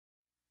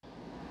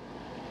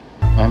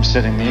I'm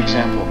setting the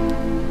example.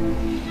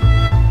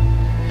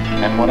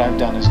 And what I've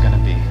done is going to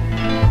be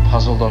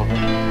puzzled over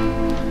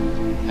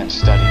and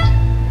studied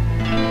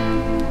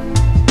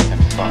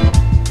and followed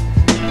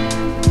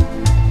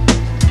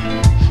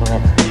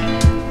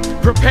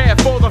forever. Prepare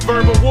for the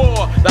verbal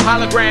war, the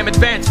hologram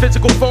advanced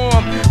physical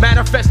form,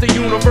 manifest the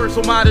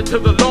universal minded to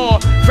the law.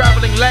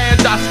 Traveling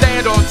lands, I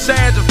stand on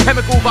sands of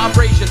chemical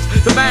vibrations.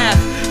 The math,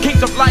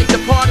 kings of light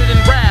departed in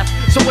wrath.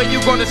 So where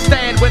you gonna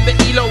stand when the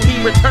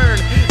Elohim return?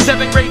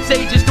 7 great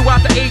sages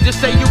throughout the ages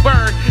say you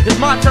burn. It's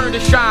my turn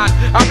to shine.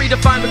 I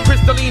redefine the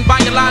crystalline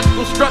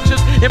biological structures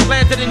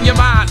implanted in your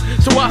mind.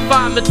 So I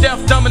find the deaf,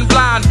 dumb, and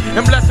blind,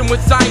 and bless them with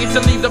science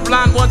and leave the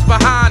blind ones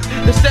behind.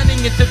 Descending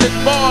into this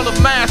ball of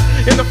mass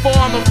in the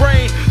form of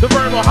rain. The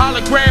verbal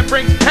hologram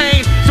brings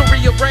pain. So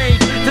rearrange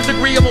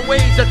disagreeable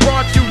ways that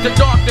brought you to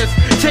darkness.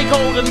 Take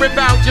hold and rip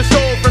out your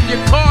soul from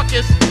your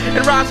carcass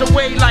and rise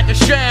away like a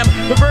sham.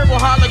 The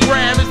verbal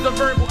hologram is the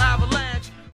verbal